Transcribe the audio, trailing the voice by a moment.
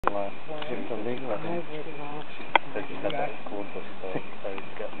like just a little. I would love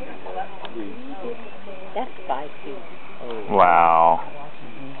that's 5 feet. Wow.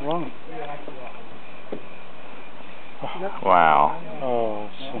 Wrong. Wow. Oh,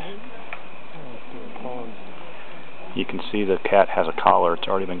 shit. You can see the cat has a collar. It's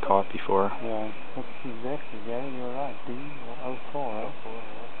already been caught before. Yeah, that's exactly, Gary. You're right. D04, right?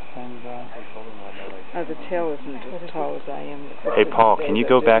 Same guy. Oh, the tail isn't as tall as I am. Hey, Paul, can you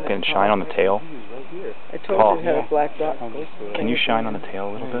go back and shine on the tail? I told Paul. you it had a black dot. Can you shine on the tail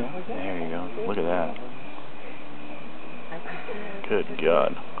a little bit? There you go. Look at that. Good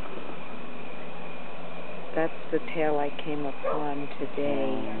God. That's the tail I came upon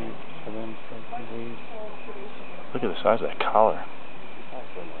today. Look at the size of that collar.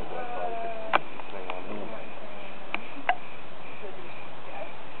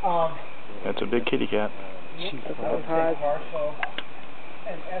 That's a big kitty cat. That's a pod.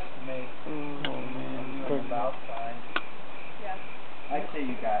 An estimate. Oh, man. About time. Yeah. I'd say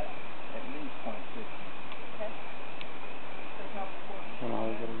you got at least 0.50. Okay. When I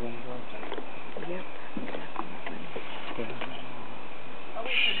was at a young girl. Yep, definitely.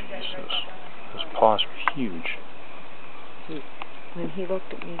 Those paws are huge. When he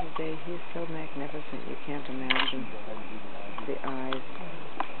looked at me today, he's so magnificent, you can't imagine. The eyes.